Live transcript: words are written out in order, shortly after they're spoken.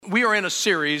We are in a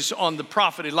series on the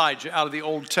prophet Elijah out of the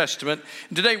Old Testament.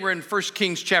 And today we're in 1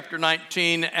 Kings chapter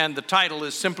 19, and the title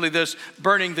is simply this,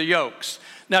 Burning the Yokes.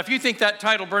 Now, if you think that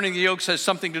title, Burning the Yokes, has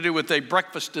something to do with a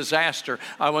breakfast disaster,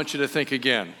 I want you to think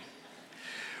again.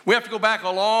 We have to go back a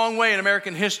long way in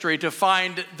American history to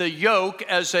find the yoke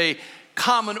as a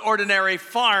common, ordinary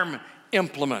farm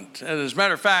implement. And as a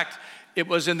matter of fact, it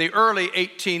was in the early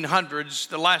 1800s,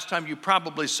 the last time you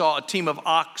probably saw a team of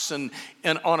oxen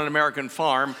on an American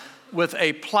farm with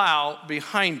a plow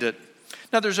behind it.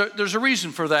 Now, there's a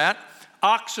reason for that.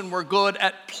 Oxen were good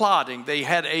at plodding. They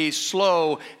had a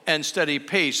slow and steady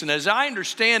pace. And as I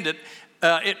understand it,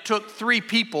 it took 3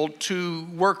 people to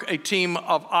work a team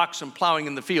of oxen plowing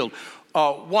in the field.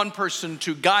 One person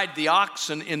to guide the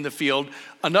oxen in the field,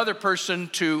 another person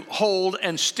to hold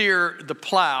and steer the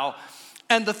plow,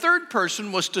 and the third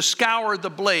person was to scour the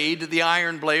blade, the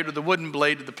iron blade or the wooden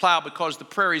blade of the plow, because the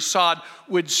prairie sod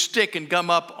would stick and gum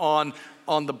up on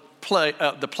the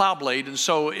plow blade. And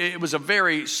so it was a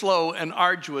very slow and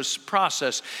arduous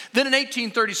process. Then in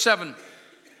 1837,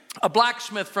 a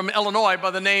blacksmith from Illinois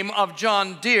by the name of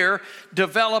John Deere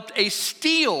developed a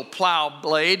steel plow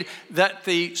blade that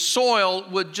the soil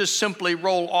would just simply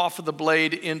roll off of the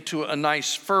blade into a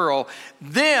nice furrow.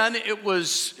 Then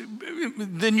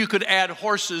you could add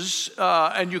horses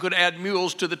and you could add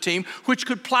mules to the team, which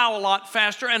could plow a lot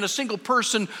faster, and a single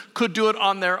person could do it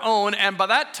on their own. And by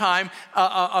that time,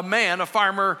 a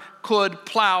farmer, could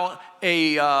plow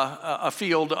a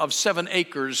field of 7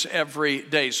 acres every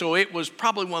day. So it was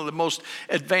probably one of the most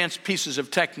advanced pieces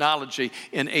of technology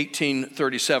in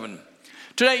 1837.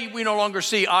 Today, we no longer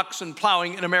see oxen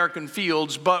plowing in American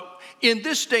fields, but in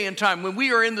this day and time, when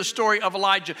we are in the story of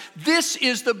Elijah, this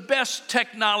is the best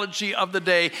technology of the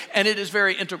day, and it is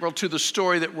very integral to the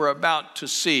story that we're about to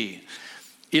see.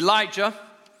 Elijah,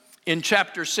 in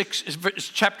chapter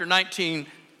 19,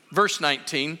 verse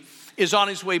 19, is on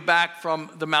his way back from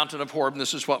the mountain of Horeb, and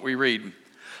this is what we read.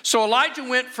 So Elijah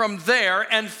went from there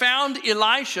and found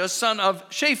Elisha, son of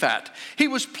Shaphat. He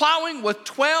was plowing with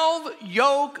 12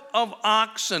 yoke of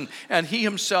oxen, and he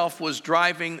himself was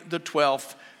driving the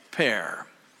 12th pair.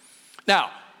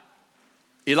 Now,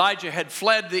 Elijah had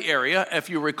fled the area, if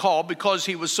you recall, because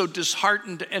he was so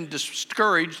disheartened and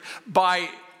discouraged by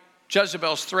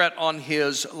Jezebel's threat on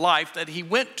his life, that he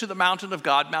went to the mountain of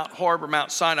God, Mount Horeb or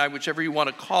Mount Sinai, whichever you want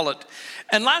to call it.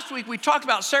 And last week we talked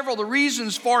about several of the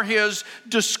reasons for his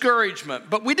discouragement,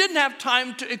 but we didn't have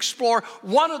time to explore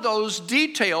one of those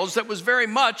details that was very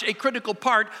much a critical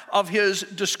part of his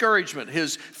discouragement,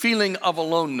 his feeling of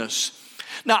aloneness.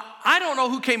 Now, I don't know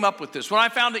who came up with this. When I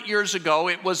found it years ago,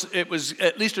 it was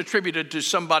at least attributed to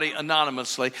somebody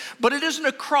anonymously, but it is an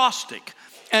acrostic.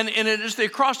 And it is the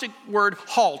acrostic word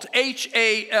HALT,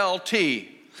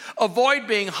 H-A-L-T. Avoid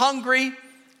being hungry,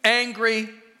 angry,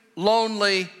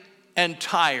 lonely, and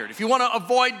tired. If you want to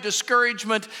avoid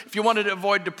discouragement, if you wanted to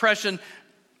avoid depression,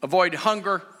 avoid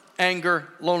hunger, anger,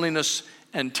 loneliness,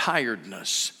 and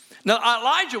tiredness. Now,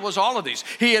 Elijah was all of these.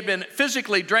 He had been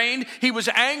physically drained. He was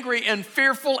angry and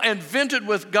fearful and vented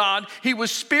with God. He was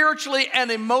spiritually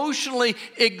and emotionally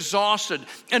exhausted.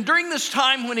 And during this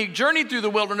time when he journeyed through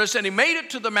the wilderness and he made it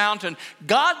to the mountain,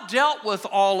 God dealt with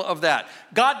all of that.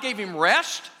 God gave him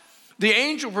rest. The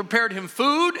angel prepared him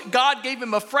food. God gave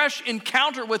him a fresh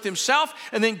encounter with himself.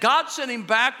 And then God sent him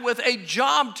back with a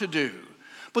job to do.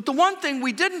 But the one thing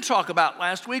we didn't talk about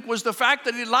last week was the fact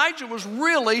that Elijah was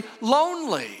really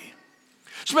lonely.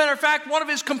 As a matter of fact, one of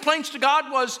his complaints to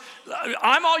God was,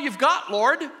 I'm all you've got,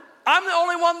 Lord. I'm the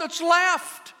only one that's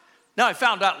left. Now, I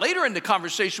found out later in the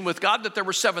conversation with God that there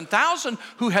were 7,000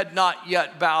 who had not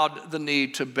yet bowed the knee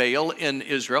to Baal in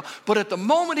Israel. But at the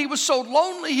moment he was so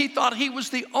lonely, he thought he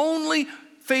was the only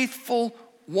faithful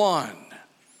one.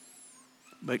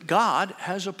 But God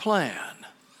has a plan,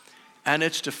 and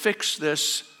it's to fix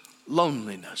this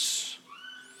loneliness.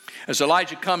 As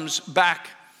Elijah comes back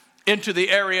into the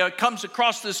area, comes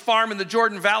across this farm in the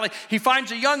Jordan Valley, he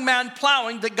finds a young man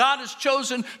plowing that God has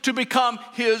chosen to become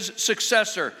his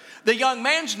successor. The young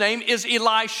man's name is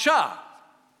Elisha,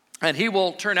 and he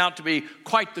will turn out to be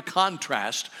quite the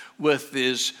contrast with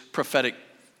his prophetic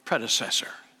predecessor.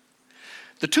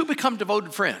 The two become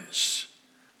devoted friends.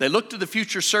 They look to the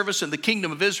future service in the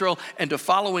kingdom of Israel and to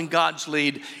following God's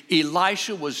lead.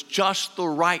 Elisha was just the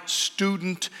right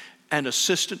student and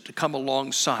assistant to come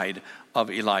alongside of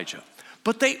Elijah.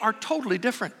 But they are totally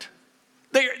different.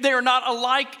 They are not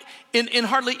alike in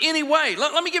hardly any way.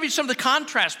 Let me give you some of the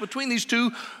contrast between these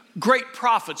two great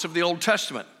prophets of the Old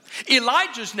Testament.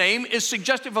 Elijah's name is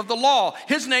suggestive of the law.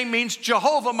 His name means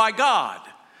Jehovah my God.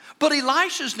 But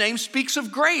Elisha's name speaks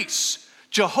of grace,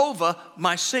 Jehovah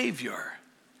my Savior.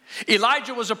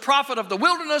 Elijah was a prophet of the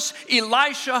wilderness.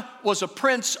 Elisha was a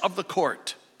prince of the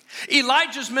court.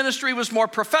 Elijah's ministry was more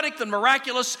prophetic than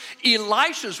miraculous.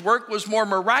 Elisha's work was more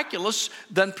miraculous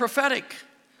than prophetic.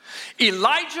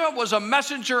 Elijah was a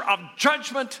messenger of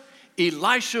judgment.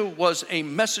 Elisha was a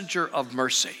messenger of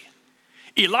mercy.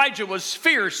 Elijah was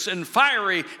fierce and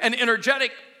fiery and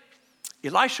energetic.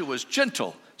 Elisha was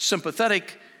gentle,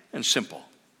 sympathetic, and simple.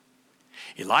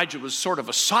 Elijah was sort of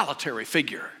a solitary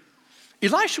figure.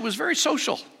 Elisha was very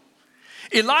social.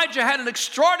 Elijah had an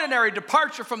extraordinary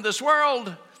departure from this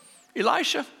world.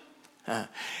 Elisha,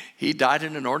 he died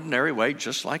in an ordinary way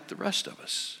just like the rest of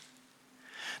us.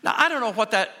 Now, I don't know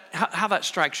how that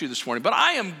strikes you this morning, but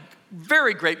I am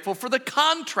very grateful for the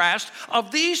contrast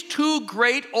of these two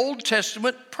great Old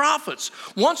Testament prophets.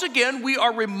 Once again, we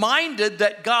are reminded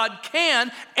that God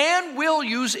can and will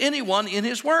use anyone in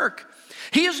his work.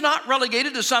 He is not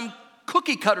relegated to some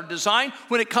cookie-cutter design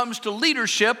when it comes to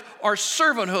leadership or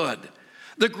servanthood.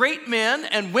 The great men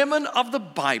and women of the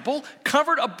Bible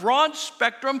covered a broad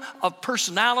spectrum of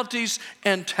personalities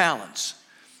and talents.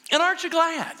 And aren't you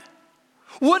glad?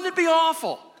 Wouldn't it be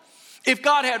awful if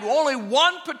God had only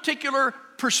one particular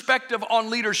perspective on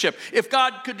leadership? If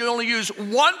God could only use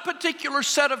one particular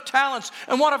set of talents,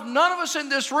 and what if none of us in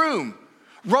this room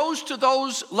rose to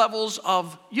those levels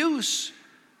of use?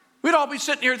 We'd all be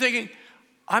sitting here thinking,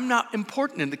 I'm not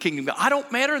important in the kingdom of God. I don't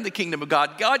matter in the kingdom of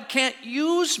God. God can't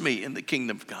use me in the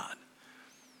kingdom of God.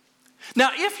 Now,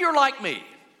 if you're like me,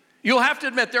 you'll have to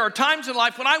admit there are times in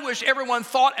life when I wish everyone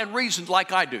thought and reasoned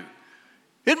like I do.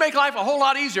 It'd make life a whole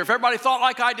lot easier if everybody thought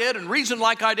like I did and reasoned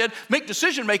like I did, make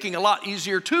decision-making a lot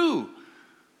easier too.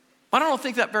 But I don't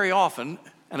think that very often,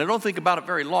 and I don't think about it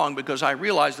very long, because I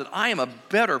realize that I am a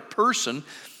better person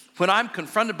when I'm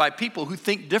confronted by people who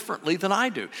think differently than I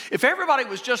do. If everybody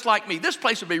was just like me, this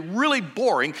place would be really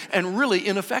boring and really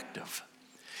ineffective.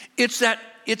 It's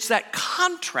that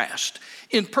contrast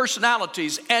in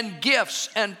personalities and gifts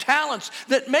and talents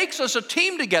that makes us a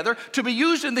team together to be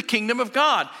used in the kingdom of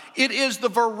God. It is the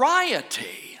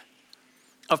variety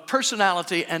of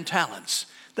personality and talents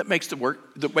that makes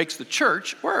the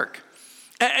church work.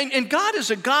 And God is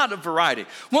a God of variety.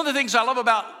 One of the things I love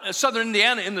about southern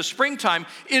Indiana in the springtime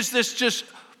is this just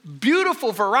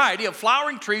beautiful variety of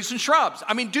flowering trees and shrubs.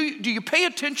 I mean, do you pay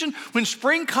attention when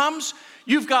spring comes?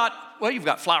 You've got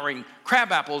flowering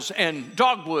crabapples and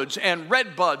dogwoods and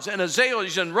redbuds and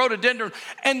azaleas and rhododendron.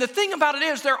 And the thing about it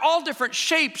is they're all different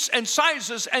shapes and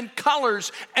sizes and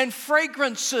colors and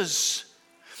fragrances.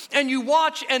 And you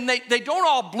watch, and they don't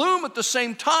all bloom at the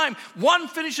same time. One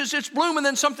finishes its bloom, and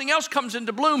then something else comes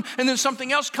into bloom, and then something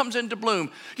else comes into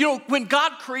bloom. You know, when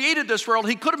God created this world,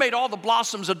 he could have made all the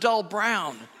blossoms a dull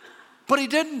brown, but he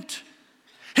didn't.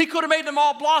 He could have made them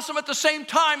all blossom at the same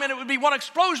time, and it would be one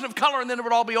explosion of color, and then it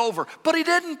would all be over, but he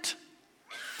didn't.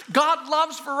 God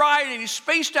loves variety, and he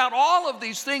spaced out all of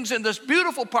these things in this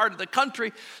beautiful part of the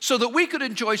country so that we could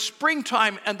enjoy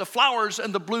springtime and the flowers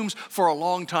and the blooms for a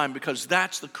long time, because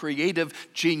that's the creative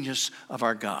genius of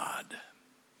our God.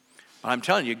 But I'm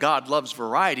telling you, God loves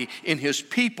variety in his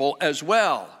people as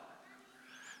well.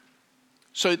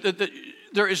 So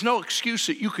there is no excuse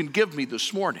that you can give me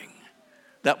this morning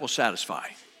that will satisfy.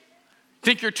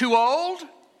 Think you're too old?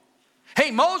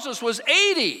 Hey, Moses was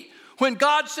 80 when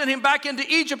God sent him back into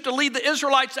Egypt to lead the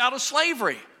Israelites out of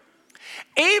slavery.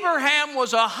 Abraham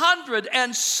was 100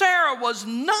 and Sarah was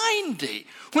 90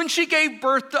 when she gave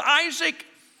birth to Isaac.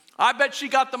 I bet she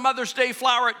got the Mother's Day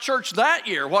flower at church that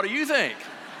year. What do you think?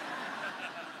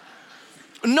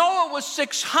 Noah was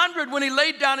 600 when he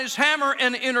laid down his hammer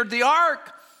and entered the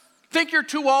ark. Think you're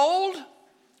too old?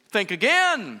 Think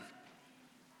again.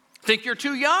 Think you're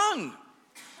too young?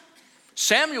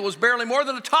 Samuel was barely more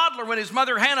than a toddler when his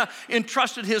mother Hannah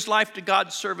entrusted his life to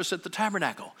God's service at the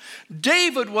tabernacle.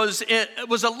 David was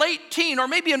a late teen or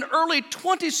maybe an early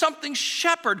 20-something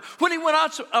shepherd when he went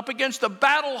up against a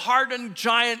battle-hardened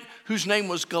giant whose name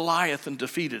was Goliath and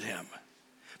defeated him.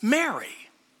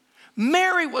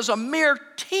 Mary was a mere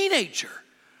teenager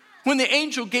when the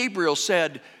angel Gabriel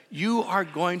said, "You are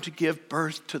going to give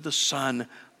birth to the Son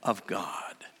of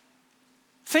God."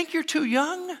 Think you're too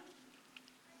young?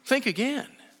 Think again.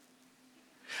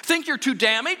 Think you're too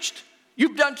damaged?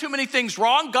 You've done too many things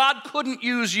wrong. God couldn't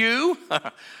use you.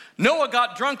 Noah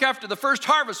got drunk after the first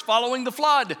harvest following the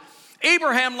flood.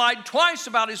 Abraham lied twice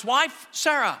about his wife,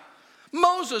 Sarah.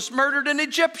 Moses murdered an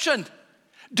Egyptian.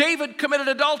 David committed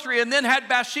adultery and then had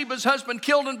Bathsheba's husband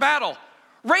killed in battle.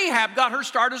 Rahab got her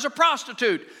start as a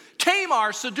prostitute.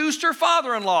 Tamar seduced her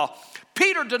father-in-law.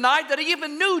 Peter denied that he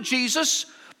even knew Jesus.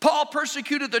 Paul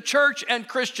persecuted the church and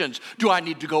Christians. Do I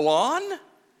need to go on?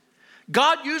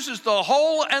 God uses the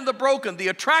whole and the broken, the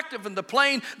attractive and the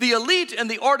plain, the elite and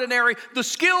the ordinary, the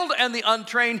skilled and the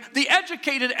untrained, the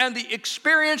educated and the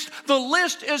experienced. The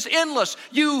list is endless.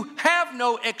 You have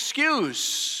no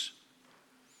excuse.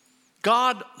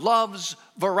 God loves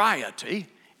variety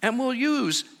and will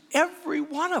use every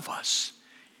one of us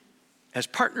as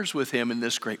partners with him in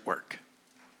this great work.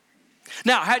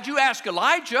 Now, had you asked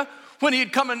Elijah when he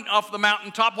had come in off the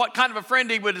mountaintop what kind of a friend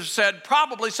he would have said,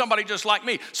 probably somebody just like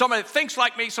me, somebody that thinks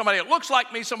like me, somebody that looks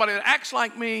like me, somebody that acts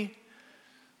like me,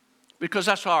 because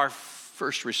that's our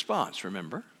first response,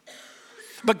 remember?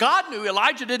 But God knew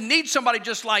Elijah didn't need somebody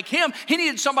just like him. He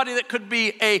needed somebody that could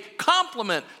be a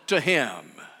complement to him.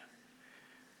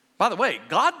 By the way,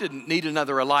 God didn't need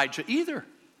another Elijah either.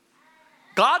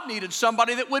 God needed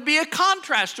somebody that would be a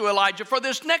contrast to Elijah for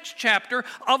this next chapter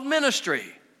of ministry.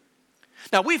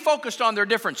 Now, we focused on their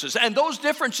differences, and those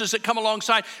differences that come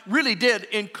alongside really did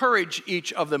encourage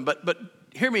each of them. But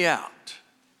hear me out.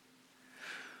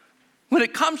 When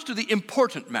it comes to the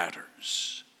important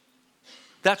matters,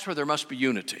 that's where there must be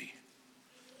unity.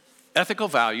 Ethical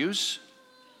values,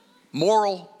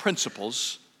 moral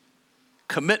principles,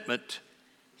 commitment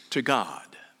to God.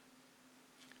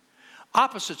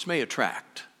 Opposites may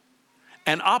attract,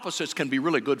 and opposites can be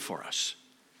really good for us.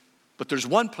 But there's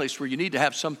one place where you need to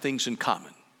have some things in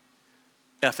common: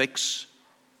 ethics,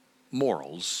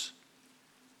 morals,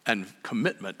 and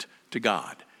commitment to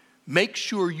God. Make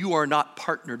sure you are not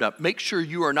partnered up. Make sure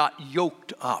you are not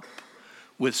yoked up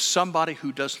with somebody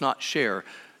who does not share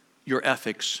your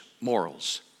ethics,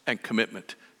 morals, and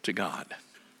commitment to God.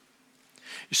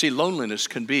 You see, loneliness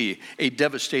can be a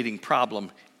devastating problem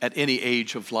at any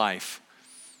age of life.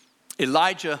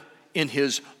 Elijah, in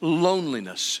his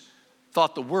loneliness,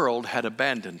 thought the world had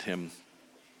abandoned him.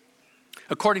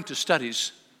 According to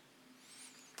studies,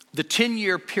 the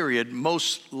 10-year period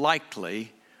most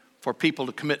likely for people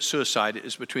to commit suicide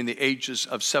is between the ages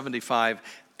of 75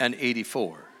 and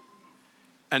 84.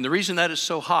 And the reason that is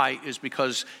so high is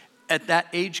because at that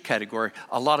age category,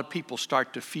 a lot of people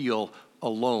start to feel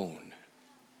alone.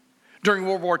 During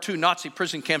World War II, Nazi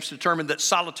prison camps determined that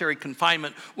solitary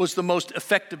confinement was the most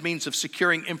effective means of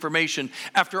securing information.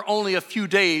 After only a few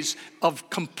days of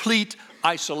complete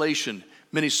isolation,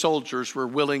 many soldiers were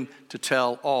willing to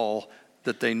tell all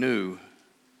that they knew.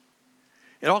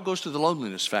 It all goes to the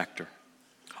loneliness factor.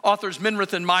 Authors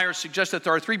Minirth and Myers suggest that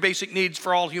there are three basic needs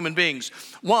for all human beings.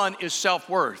 One is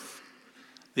self-worth.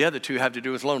 The other two have to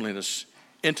do with loneliness: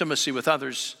 intimacy with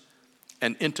others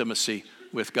and intimacy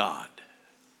with God.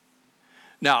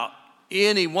 Now,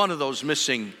 any one of those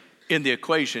missing in the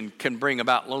equation can bring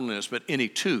about loneliness, but any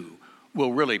two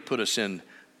will really put us in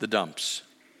the dumps.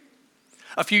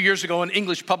 A few years ago, an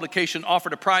English publication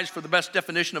offered a prize for the best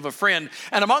definition of a friend,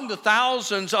 and among the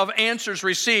thousands of answers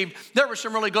received, there were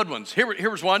some really good ones. Here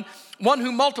was one: one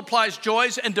who multiplies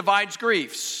joys and divides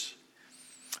griefs.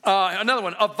 Another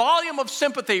one: a volume of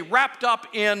sympathy wrapped up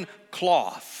in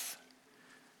cloth.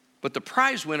 But the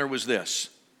prize winner was this: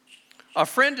 a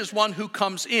friend is one who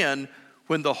comes in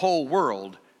when the whole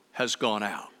world has gone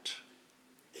out.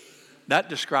 That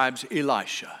describes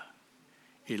Elisha.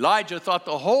 Elijah thought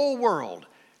the whole world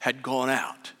had gone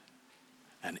out,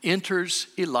 and enters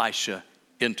Elisha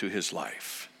into his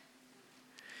life.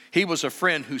 He was a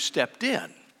friend who stepped in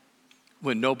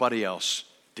when nobody else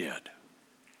did.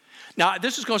 Now,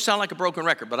 this is going to sound like a broken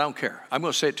record, but I don't care. I'm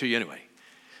going to say it to you anyway.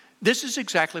 This is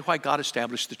exactly why God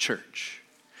established the church.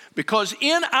 Because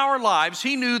in our lives,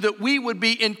 he knew that we would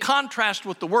be in contrast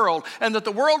with the world, and that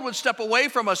the world would step away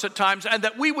from us at times, and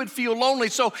that we would feel lonely.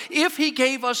 So if he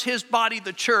gave us his body,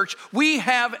 the church, we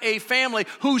have a family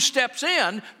who steps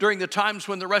in during the times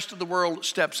when the rest of the world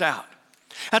steps out.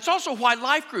 That's also why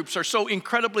life groups are so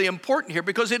incredibly important here,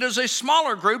 because it is a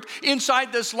smaller group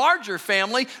inside this larger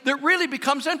family that really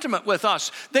becomes intimate with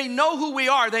us. They know who we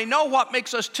are. They know what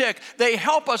makes us tick. They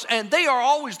help us, and they are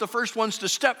always the first ones to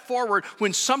step forward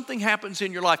when something happens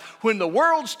in your life. When the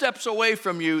world steps away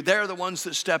from you, they're the ones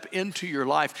that step into your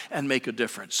life and make a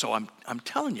difference. So I'm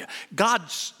telling you, God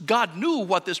knew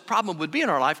what this problem would be in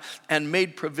our life and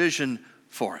made provision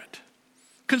for it.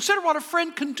 Consider what a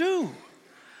friend can do.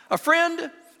 A friend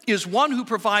is one who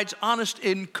provides honest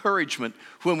encouragement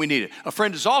when we need it. A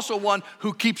friend is also one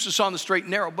who keeps us on the straight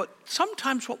and narrow, but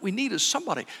sometimes what we need is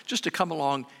somebody just to come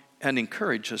along and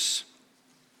encourage us.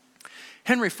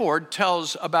 Henry Ford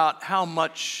tells about how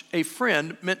much a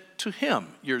friend meant to him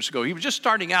years ago. He was just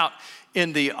starting out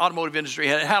in the automotive industry,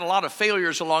 had a lot of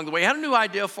failures along the way. He had a new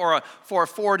idea for a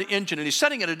Ford engine, and he's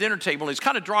sitting at a dinner table, and he's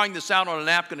kind of drawing this out on a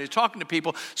napkin. He's talking to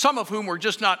people, some of whom were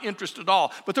just not interested at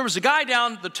all. But there was a guy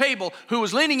down the table who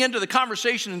was leaning into the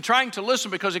conversation and trying to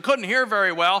listen because he couldn't hear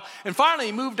very well. And finally,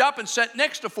 he moved up and sat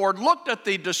next to Ford, looked at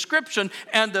the description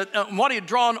and what he had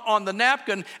drawn on the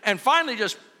napkin, and finally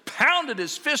just pounded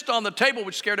his fist on the table,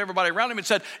 which scared everybody around him, and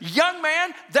said, "Young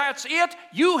man, that's it.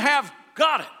 You have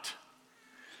got it."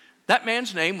 That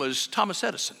man's name was Thomas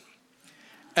Edison.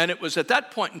 And it was at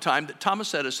that point in time that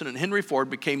Thomas Edison and Henry Ford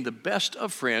became the best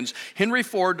of friends. Henry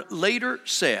Ford later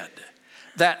said,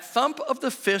 "That thump of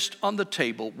the fist on the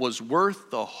table was worth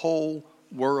the whole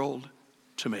world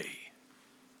to me."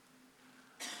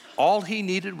 All he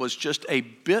needed was just a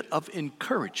bit of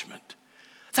encouragement.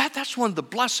 That's one of the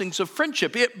blessings of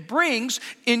friendship. It brings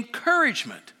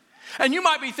encouragement. And you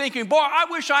might be thinking, boy, I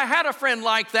wish I had a friend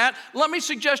like that. Let me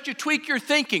suggest you tweak your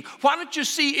thinking. Why don't you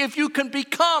see if you can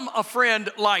become a friend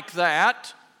like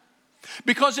that?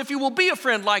 Because if you will be a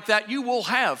friend like that, you will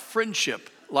have friendship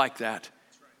like that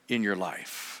in your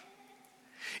life.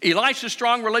 Elisha's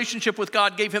strong relationship with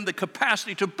God gave him the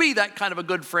capacity to be that kind of a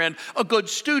good friend, a good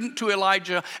student to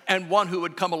Elijah, and one who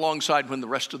would come alongside when the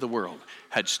rest of the world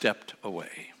had stepped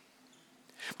away.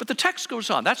 But the text goes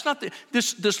on. That's not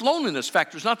this loneliness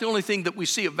factor is not the only thing that we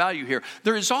see of value here.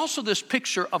 There is also this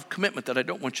picture of commitment that I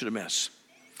don't want you to miss.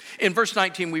 In verse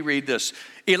 19, we read this.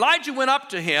 Elijah went up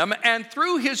to him and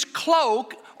threw his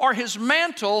cloak or his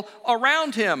mantle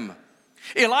around him.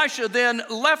 Elisha then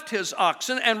left his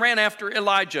oxen and ran after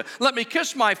Elijah. "Let me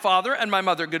kiss my father and my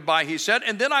mother goodbye," he said,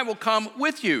 "and then I will come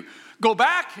with you." "Go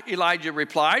back," Elijah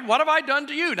replied. "What have I done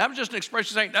to you?" And that was just an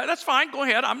expression saying, "That's fine, go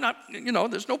ahead. I'm not,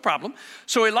 there's no problem."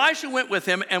 So Elisha went with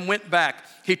him and went back.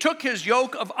 He took his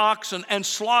yoke of oxen and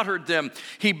slaughtered them.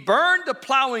 He burned the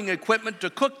plowing equipment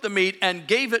to cook the meat and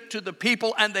gave it to the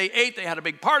people, and they ate. They had a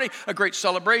big party, a great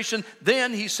celebration.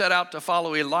 Then he set out to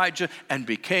follow Elijah and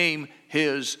became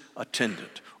his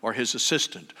attendant or his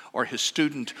assistant or his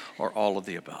student or all of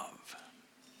the above.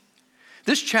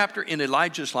 This chapter in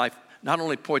Elijah's life not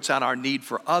only points out our need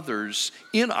for others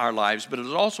in our lives, but it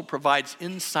also provides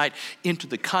insight into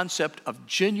the concept of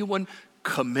genuine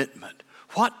commitment.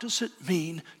 What does it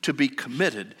mean to be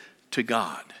committed to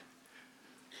God?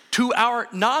 To our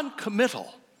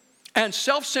non-committal and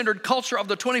self-centered culture of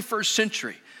the 21st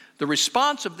century, the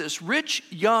response of this rich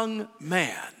young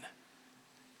man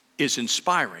is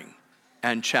inspiring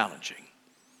and challenging.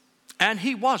 And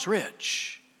he was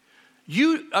rich.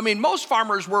 Most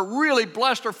farmers were really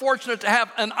blessed or fortunate to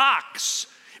have an ox.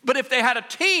 But if they had a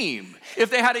team,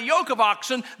 if they had a yoke of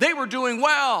oxen, they were doing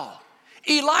well.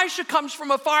 Elisha comes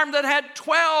from a farm that had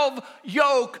 12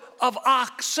 yoke of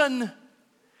oxen.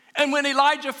 And when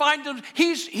Elijah finds him,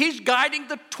 he's guiding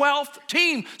the 12th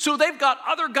team. So they've got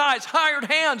other guys, hired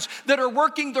hands, that are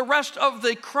working the rest of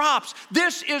the crops.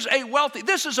 This is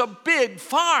a big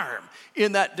farm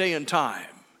in that day and time.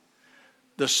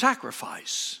 The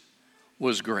sacrifice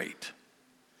was great.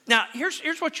 Now,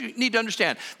 here's what you need to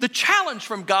understand. The challenge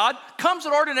from God comes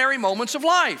at ordinary moments of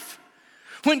life.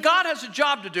 When God has a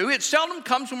job to do, it seldom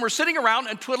comes when we're sitting around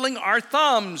and twiddling our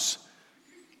thumbs.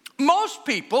 Most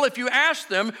people, if you ask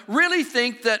them, really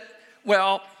think that,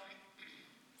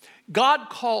 God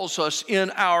calls us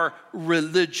in our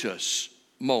religious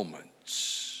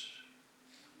moments.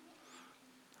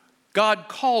 God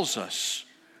calls us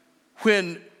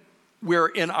when we're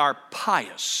in our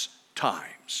pious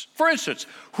times. For instance,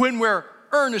 when we're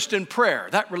earnest in prayer,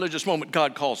 that religious moment,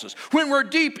 God calls us. When we're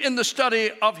deep in the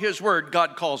study of His Word,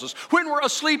 God calls us. When we're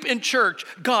asleep in church,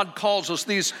 God calls us.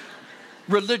 These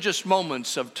religious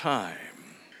moments of time.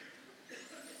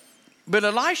 But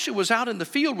Elisha was out in the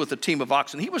field with a team of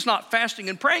oxen. He was not fasting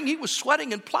and praying. He was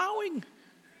sweating and plowing.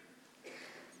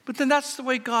 But then that's the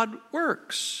way God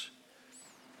works.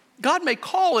 God may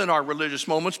call in our religious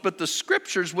moments, but the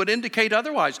scriptures would indicate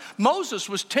otherwise. Moses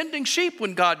was tending sheep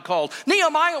when God called.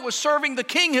 Nehemiah was serving the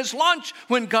king his lunch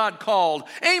when God called.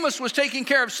 Amos was taking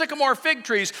care of sycamore fig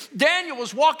trees. Daniel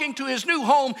was walking to his new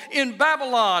home in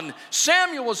Babylon.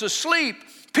 Samuel was asleep.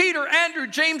 Peter, Andrew,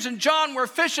 James, and John were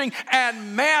fishing,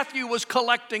 and Matthew was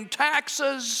collecting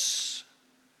taxes.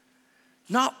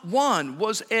 Not one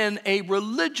was in a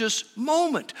religious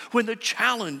moment when the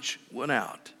challenge went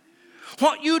out.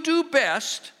 What you do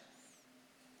best,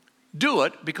 do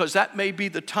it, because that may be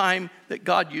the time that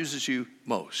God uses you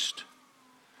most.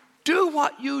 Do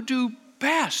what you do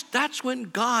best. That's when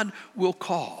God will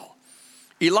call.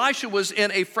 Elisha was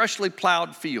in a freshly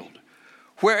plowed field.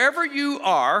 Wherever you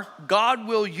are, God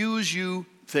will use you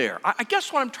there. I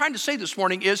guess what I'm trying to say this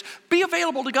morning is be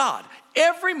available to God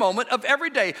every moment of every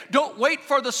day. Don't wait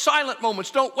for the silent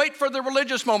moments. Don't wait for the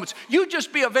religious moments. You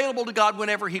just be available to God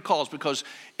whenever he calls, because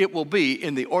it will be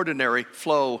in the ordinary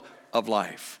flow of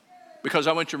life. Because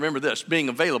I want you to remember this, being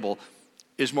available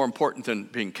is more important than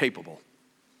being capable.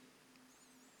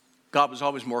 God was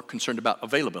always more concerned about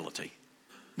availability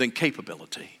than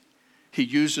capability. He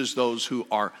uses those who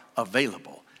are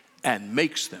available and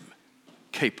makes them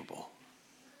capable.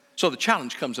 So the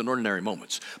challenge comes in ordinary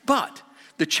moments, but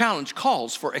the challenge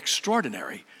calls for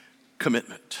extraordinary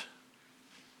commitment.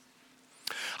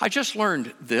 I just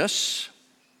learned this.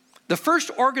 The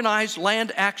first organized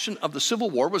land action of the Civil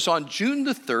War was on June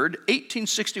the 3rd,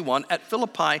 1861 at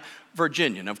Philippi,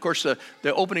 Virginia. Now, of course,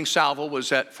 the opening salvo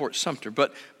was at Fort Sumter,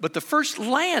 but the first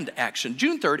land action,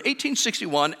 June 3rd,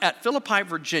 1861 at Philippi,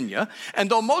 Virginia,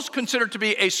 and though most consider it to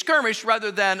be a skirmish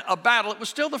rather than a battle, it was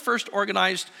still the first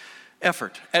organized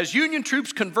effort. As Union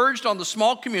troops converged on the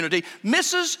small community,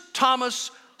 Mrs.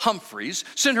 Thomas Humphreys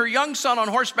sent her young son on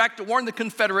horseback to warn the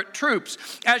Confederate troops.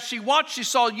 As she watched, she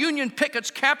saw Union pickets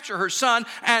capture her son,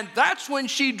 and that's when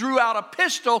she drew out a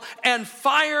pistol and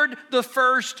fired the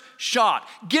first shot,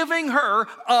 giving her,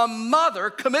 a mother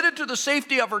committed to the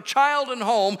safety of her child and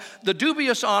home, the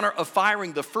dubious honor of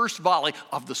firing the first volley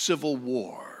of the Civil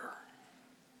War.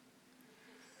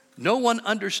 No one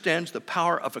understands the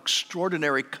power of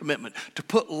extraordinary commitment to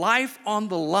put life on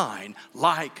the line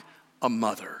like a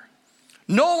mother.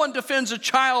 No one defends a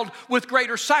child with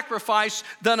greater sacrifice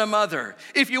than a mother.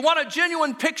 If you want a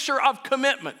genuine picture of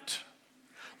commitment,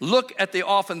 look at the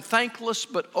often thankless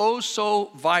but oh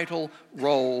so vital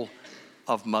role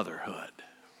of motherhood.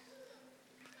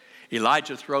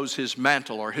 Elijah throws his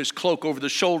mantle or his cloak over the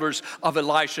shoulders of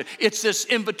Elisha. It's this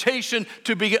invitation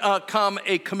to become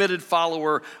a committed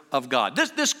follower of God.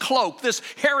 This cloak, this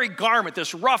hairy garment,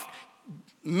 this rough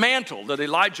mantle that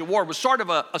Elijah wore was sort of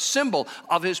a symbol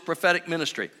of his prophetic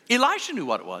ministry. Elisha knew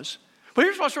what it was. But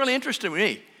here's what's really interesting to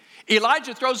me.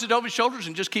 Elijah throws it over his shoulders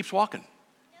and just keeps walking.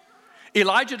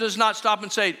 Elijah does not stop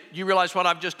and say, you realize what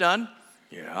I've just done?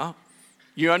 Yeah.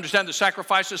 You understand the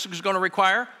sacrifice this is going to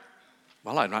require?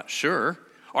 Well, I'm not sure.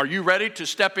 Are you ready to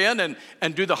step in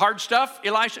and do the hard stuff?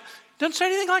 Elisha doesn't say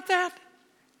anything like that.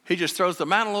 He just throws the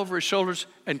mantle over his shoulders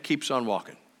and keeps on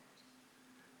walking.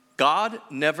 God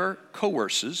never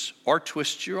coerces or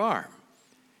twists your arm.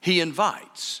 He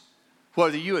invites.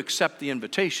 Whether you accept the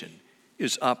invitation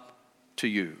is up to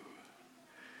you.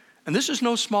 And this is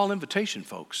no small invitation,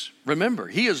 folks. Remember,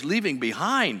 he is leaving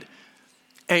behind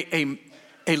a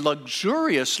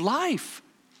luxurious life.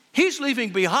 He's leaving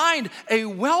behind a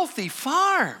wealthy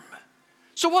farm.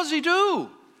 So what does he do?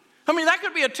 I mean, that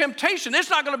could be a temptation. It's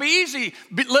not going to be easy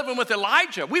living with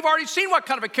Elijah. We've already seen what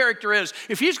kind of a character is.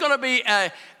 If he's going to be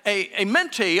a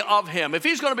mentee of him, if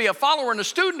he's going to be a follower and a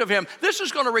student of him, this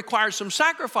is going to require some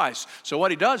sacrifice. So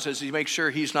what he does is he makes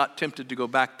sure he's not tempted to go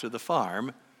back to the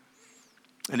farm,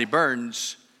 and he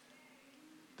burns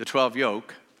the 12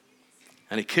 yoke,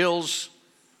 and he kills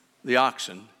the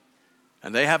oxen,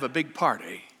 and they have a big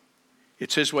party.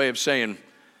 It's his way of saying,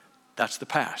 that's the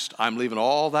past. I'm leaving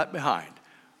all that behind.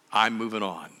 I'm moving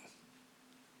on.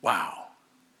 Wow.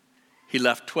 He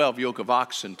left 12 yoke of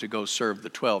oxen to go serve the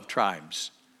 12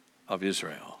 tribes of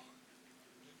Israel.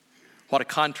 What a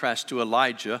contrast to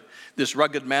Elijah, this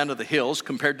rugged man of the hills,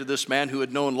 compared to this man who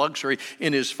had known luxury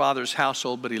in his father's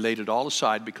household, but he laid it all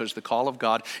aside because the call of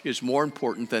God is more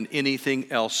important than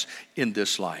anything else in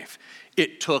this life.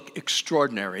 It took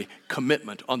extraordinary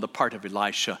commitment on the part of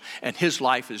Elisha, and his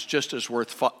life is just as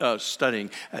worth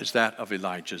studying as that of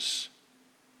Elijah's.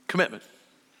 Commitment.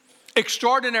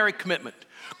 Extraordinary commitment.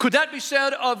 Could that be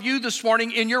said of you this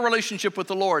morning in your relationship with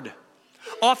the Lord?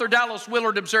 Author Dallas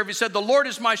Willard observed, he said, the Lord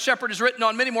is my shepherd is written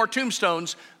on many more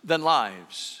tombstones than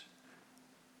lives.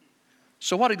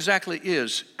 So what exactly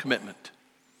is commitment?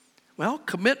 Well,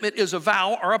 commitment is a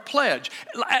vow or a pledge.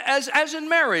 As in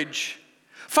marriage,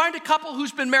 find a couple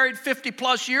who's been married 50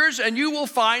 plus years and you will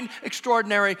find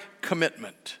extraordinary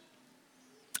commitment.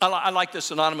 I like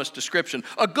this anonymous description.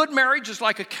 A good marriage is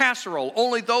like a casserole.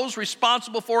 Only those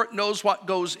responsible for it knows what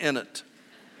goes in it.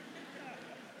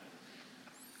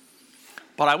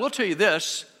 But I will tell you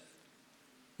this,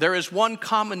 there is one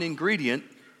common ingredient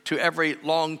to every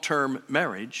long-term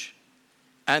marriage,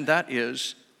 and that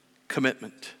is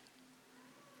commitment.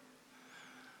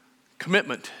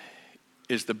 Commitment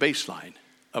is the baseline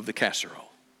of the casserole.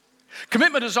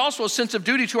 Commitment is also a sense of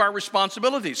duty to our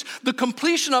responsibilities. The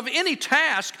completion of any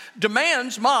task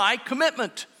demands my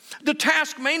commitment. The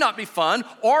task may not be fun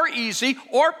or easy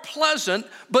or pleasant,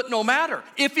 but no matter.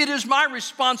 If it is my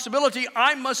responsibility,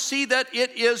 I must see that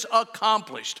it is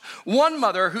accomplished. One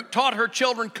mother who taught her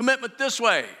children commitment this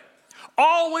way: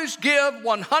 always give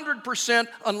 100%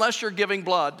 unless you're giving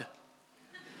blood.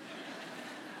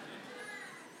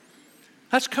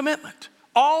 That's commitment.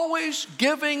 Always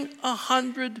giving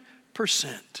 100%.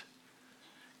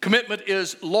 Commitment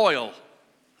is loyal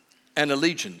and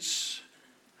allegiance.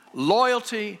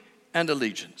 Loyalty and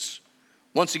allegiance.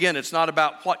 Once again, it's not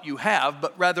about what you have,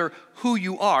 but rather who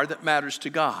you are that matters to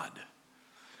God.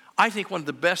 I think one of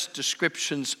the best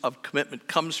descriptions of commitment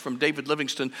comes from David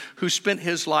Livingstone, who spent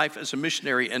his life as a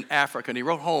missionary in Africa. And he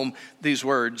wrote home these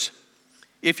words: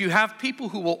 if you have people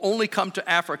who will only come to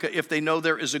Africa if they know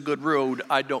there is a good road,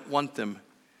 I don't want them.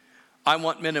 I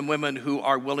want men and women who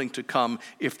are willing to come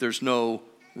if there's no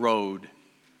road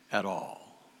at all.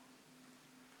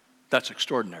 That's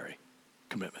extraordinary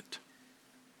commitment.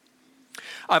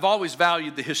 I've always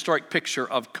valued the historic picture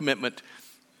of commitment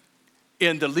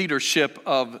in the leadership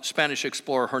of Spanish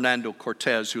explorer Hernando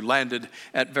Cortez, who landed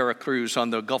at Veracruz on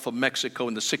the Gulf of Mexico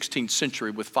in the 16th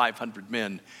century with 500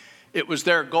 men. It was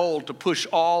their goal to push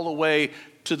all the way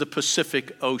to the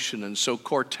Pacific Ocean. And so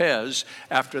Cortez,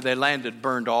 after they landed,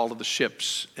 burned all of the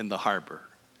ships in the harbor.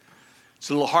 It's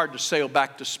a little hard to sail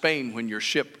back to Spain when your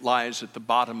ship lies at the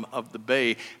bottom of the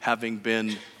bay having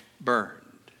been burned.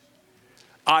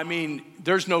 I mean,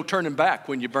 there's no turning back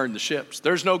when you burn the ships.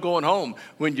 There's no going home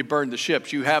when you burn the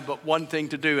ships. You have but one thing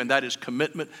to do, and that is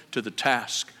commitment to the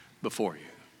task before you.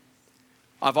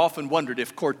 I've often wondered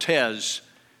if Cortez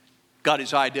got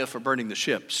his idea for burning the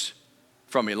ships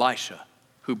from Elisha,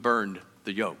 who burned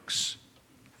the yokes.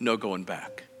 No going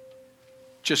back,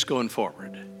 just going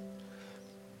forward.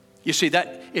 You see,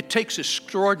 that it takes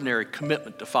extraordinary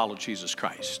commitment to follow Jesus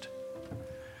Christ.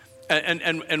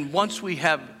 And once we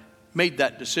have made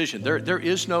that decision, there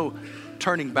is no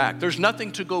turning back. There's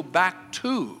nothing to go back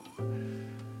to.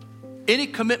 Any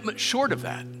commitment short of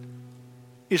that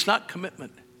is not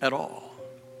commitment at all.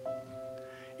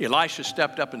 Elisha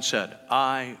stepped up and said,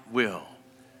 I will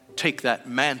take that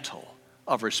mantle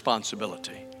of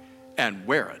responsibility and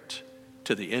wear it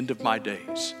to the end of my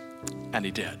days. And he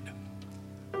did.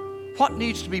 What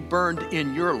needs to be burned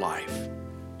in your life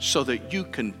so that you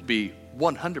can be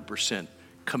 100%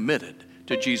 committed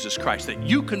to Jesus Christ, that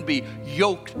you can be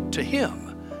yoked to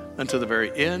him until the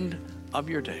very end of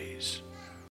your days?